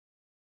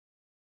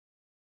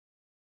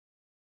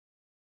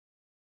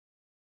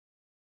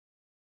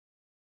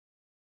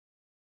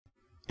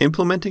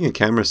Implementing a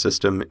camera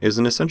system is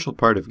an essential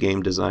part of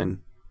game design.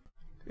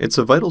 It's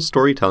a vital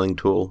storytelling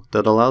tool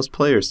that allows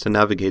players to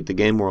navigate the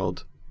game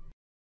world.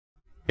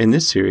 In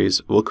this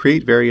series, we'll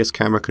create various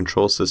camera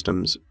control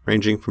systems,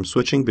 ranging from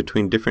switching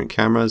between different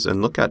cameras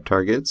and look-at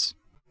targets,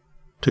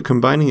 to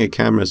combining a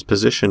camera's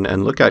position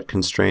and look-at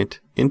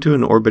constraint into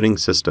an orbiting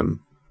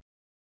system.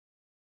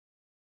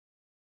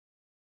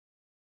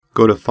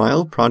 Go to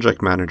File,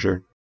 Project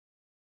Manager.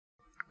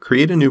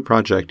 Create a new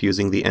project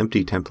using the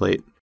empty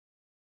template.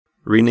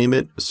 Rename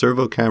it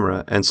Servo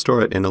Camera and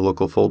store it in a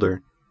local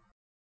folder.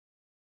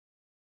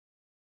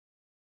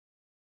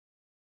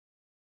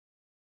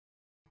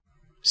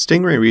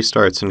 Stingray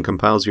restarts and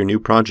compiles your new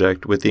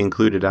project with the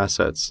included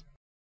assets.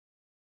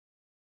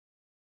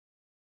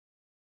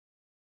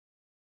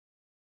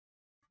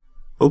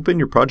 Open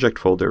your project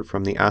folder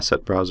from the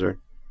Asset browser.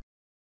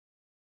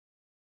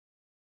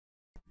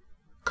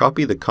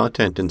 Copy the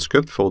content and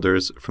script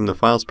folders from the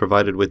files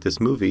provided with this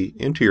movie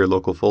into your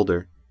local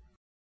folder.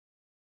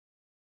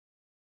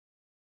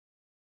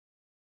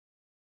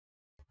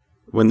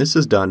 When this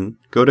is done,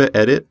 go to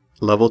Edit,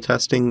 Level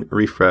Testing,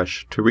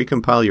 Refresh to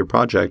recompile your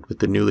project with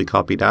the newly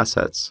copied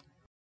assets.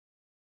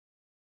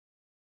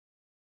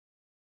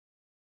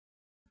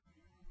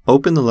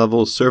 Open the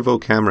level Servo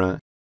Camera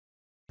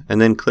and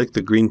then click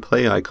the green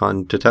play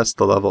icon to test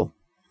the level.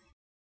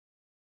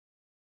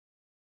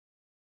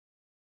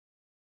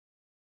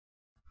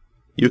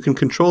 You can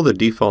control the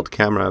default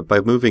camera by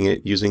moving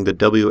it using the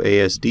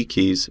WASD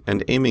keys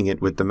and aiming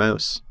it with the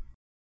mouse.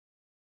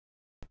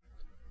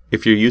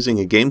 If you're using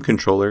a game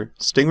controller,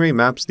 Stingray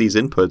maps these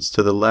inputs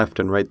to the left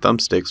and right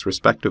thumbsticks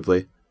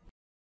respectively.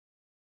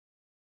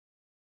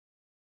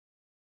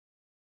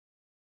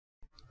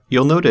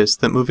 You'll notice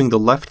that moving the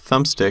left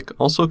thumbstick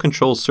also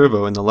controls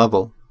servo in the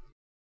level.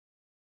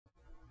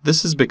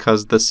 This is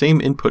because the same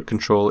input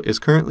control is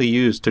currently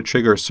used to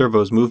trigger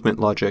servo's movement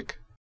logic.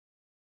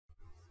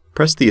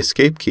 Press the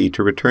Escape key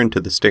to return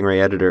to the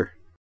Stingray editor.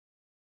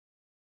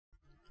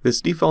 This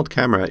default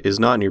camera is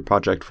not in your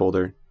project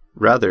folder.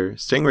 Rather,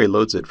 Stingray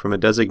loads it from a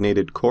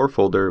designated core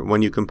folder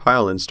when you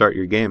compile and start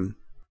your game.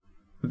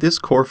 This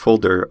core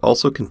folder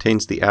also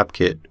contains the app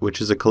kit, which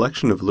is a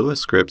collection of Lua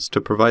scripts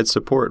to provide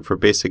support for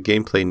basic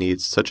gameplay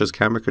needs such as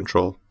camera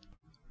control.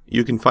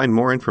 You can find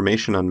more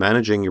information on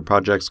managing your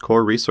project's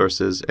core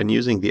resources and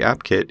using the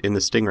app kit in the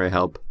Stingray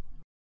help.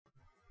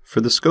 For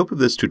the scope of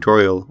this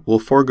tutorial, we'll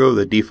forego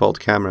the default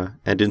camera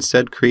and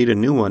instead create a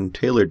new one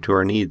tailored to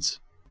our needs.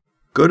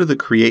 Go to the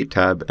Create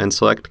tab and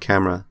select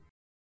Camera.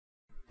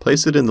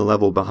 Place it in the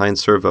level behind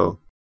servo,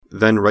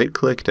 then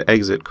right-click to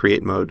exit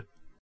Create mode.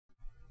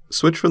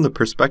 Switch from the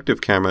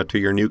perspective camera to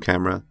your new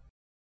camera.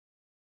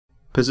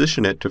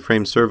 Position it to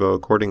frame servo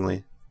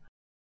accordingly.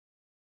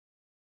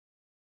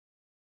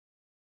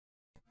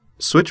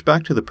 Switch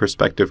back to the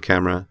perspective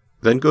camera,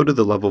 then go to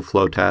the Level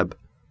Flow tab.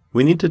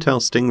 We need to tell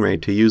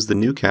Stingray to use the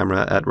new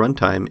camera at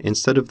runtime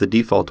instead of the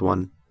default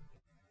one.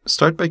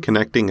 Start by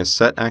connecting a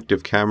Set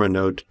Active Camera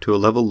node to a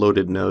Level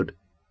Loaded node.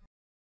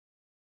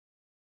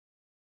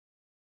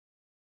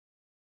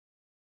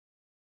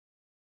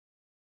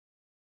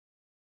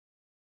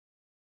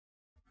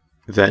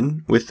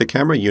 Then, with the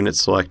camera unit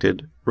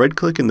selected,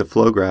 right-click in the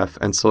flow graph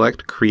and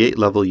select Create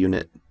Level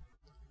Unit.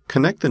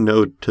 Connect the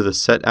node to the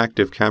Set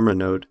Active Camera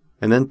node,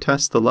 and then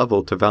test the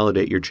level to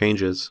validate your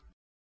changes.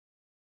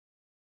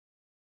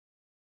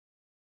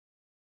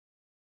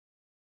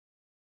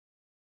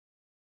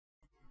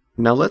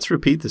 Now let's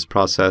repeat this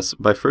process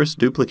by first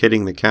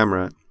duplicating the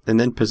camera, and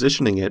then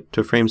positioning it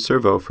to frame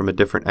servo from a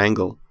different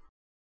angle.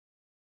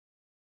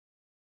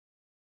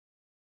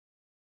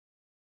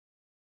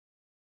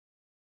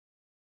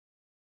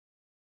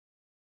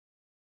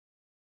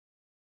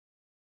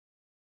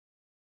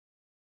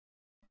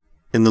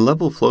 In the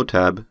Level Flow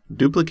tab,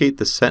 duplicate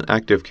the Set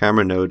Active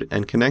Camera node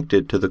and connect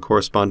it to the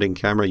corresponding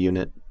camera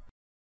unit.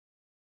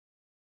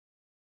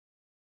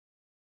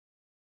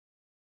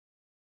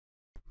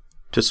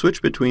 To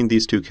switch between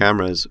these two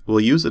cameras, we'll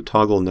use a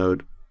toggle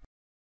node.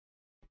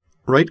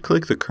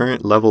 Right-click the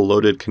current level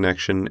loaded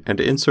connection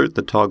and insert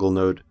the toggle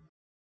node.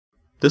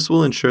 This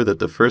will ensure that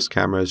the first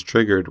camera is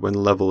triggered when the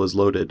level is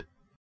loaded.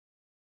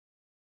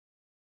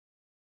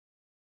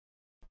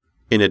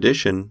 In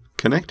addition,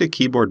 connect a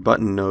keyboard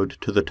button node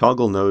to the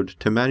toggle node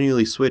to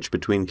manually switch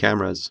between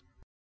cameras.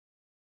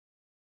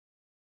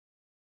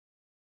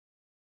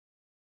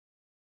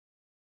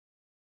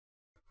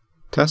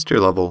 Test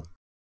your level.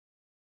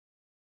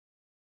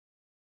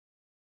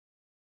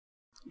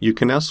 You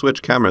can now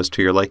switch cameras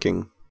to your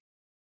liking.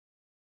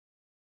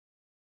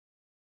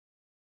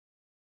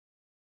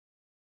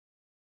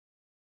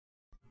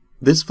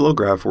 This flow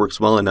graph works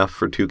well enough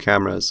for 2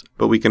 cameras,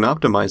 but we can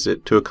optimize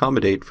it to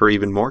accommodate for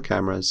even more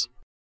cameras.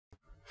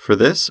 For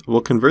this,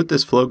 we'll convert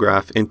this flow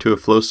graph into a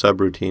flow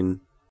subroutine.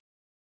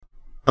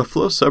 A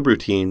flow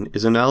subroutine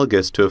is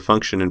analogous to a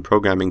function in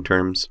programming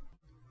terms.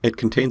 It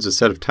contains a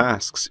set of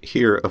tasks,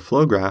 here a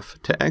flow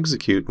graph, to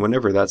execute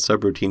whenever that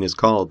subroutine is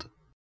called.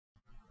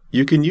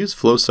 You can use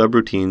flow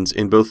subroutines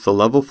in both the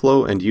level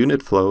flow and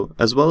unit flow,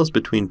 as well as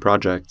between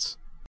projects.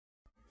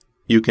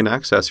 You can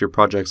access your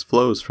project's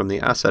flows from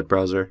the Asset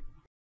Browser.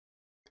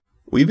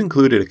 We've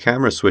included a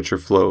camera switcher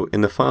flow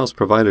in the files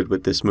provided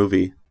with this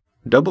movie.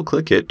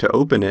 Double-click it to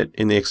open it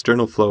in the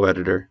external flow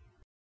editor.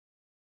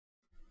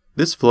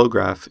 This flow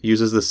graph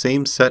uses the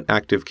same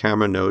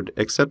setActiveCamera node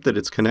except that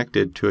it's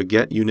connected to a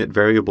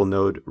getUnitVariable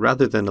node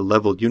rather than a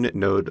levelUnit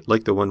node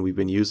like the one we've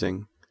been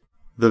using.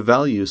 The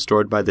value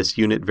stored by this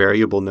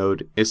UnitVariable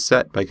node is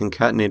set by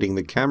concatenating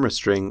the camera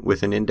string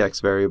with an index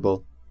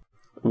variable.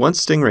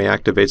 Once Stingray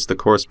activates the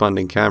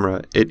corresponding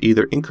camera, it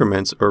either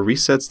increments or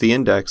resets the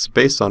index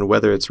based on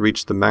whether it's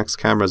reached the max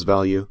camera's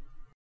value.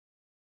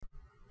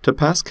 To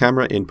pass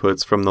camera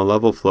inputs from the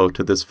level flow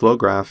to this flow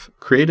graph,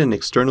 create an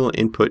external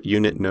input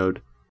unit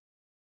node.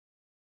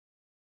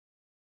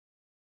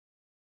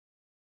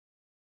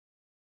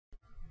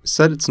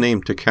 Set its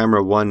name to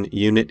Camera1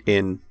 Unit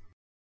In.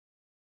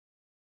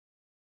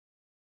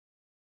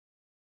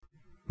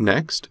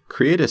 Next,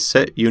 create a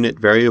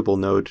setUnitVariable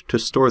node to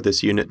store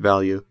this unit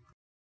value.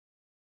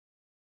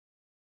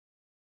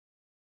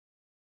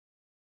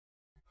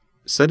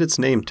 Set its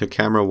name to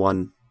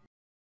Camera1.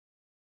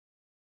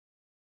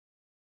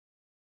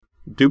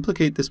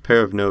 Duplicate this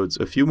pair of nodes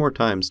a few more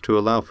times to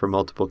allow for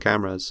multiple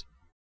cameras.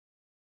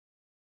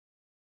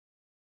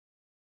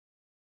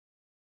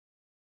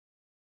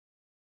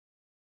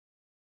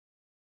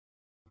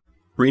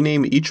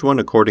 Rename each one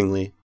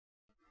accordingly.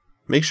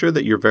 Make sure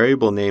that your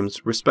variable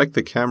names respect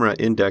the camera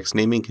index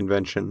naming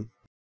convention.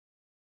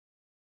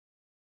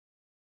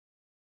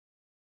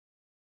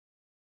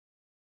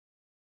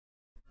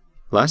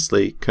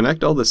 Lastly,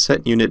 connect all the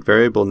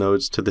setUnitVariable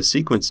nodes to the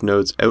sequence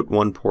node's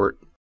out1 port.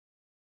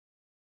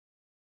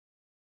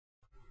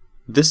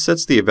 This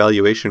sets the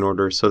evaluation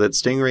order so that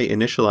Stingray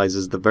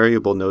initializes the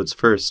variable nodes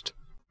first.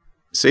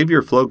 Save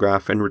your flow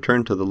graph and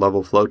return to the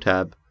Level Flow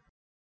tab.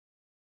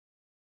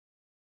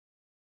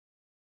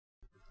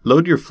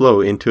 Load your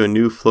flow into a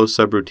new flow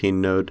subroutine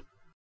node.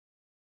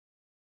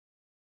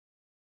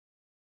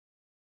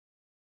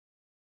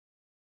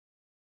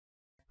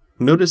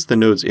 Notice the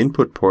node's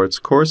input ports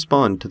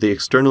correspond to the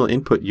external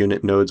input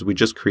unit nodes we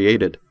just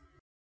created.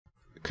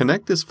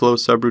 Connect this flow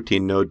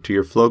subroutine node to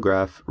your flow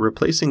graph,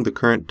 replacing the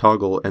current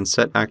toggle and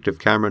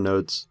setActiveCamera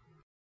nodes.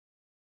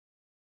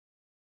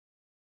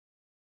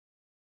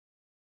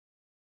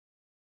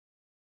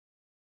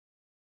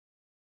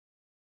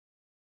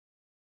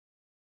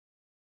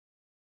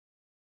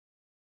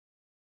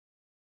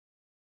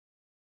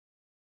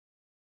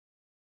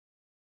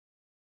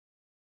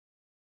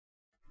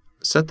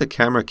 Set the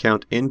camera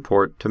count in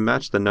port to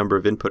match the number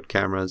of input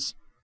cameras.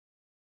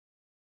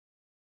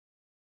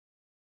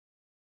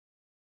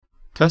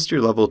 Test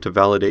your level to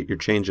validate your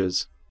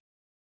changes.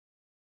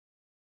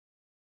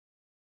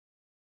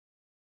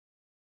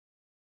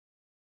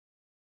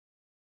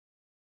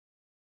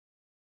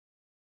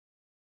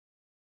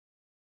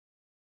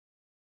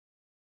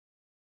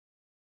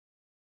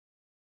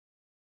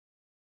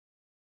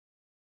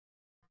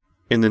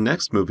 In the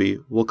next movie,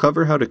 we'll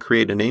cover how to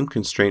create a name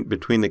constraint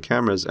between the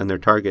cameras and their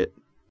target.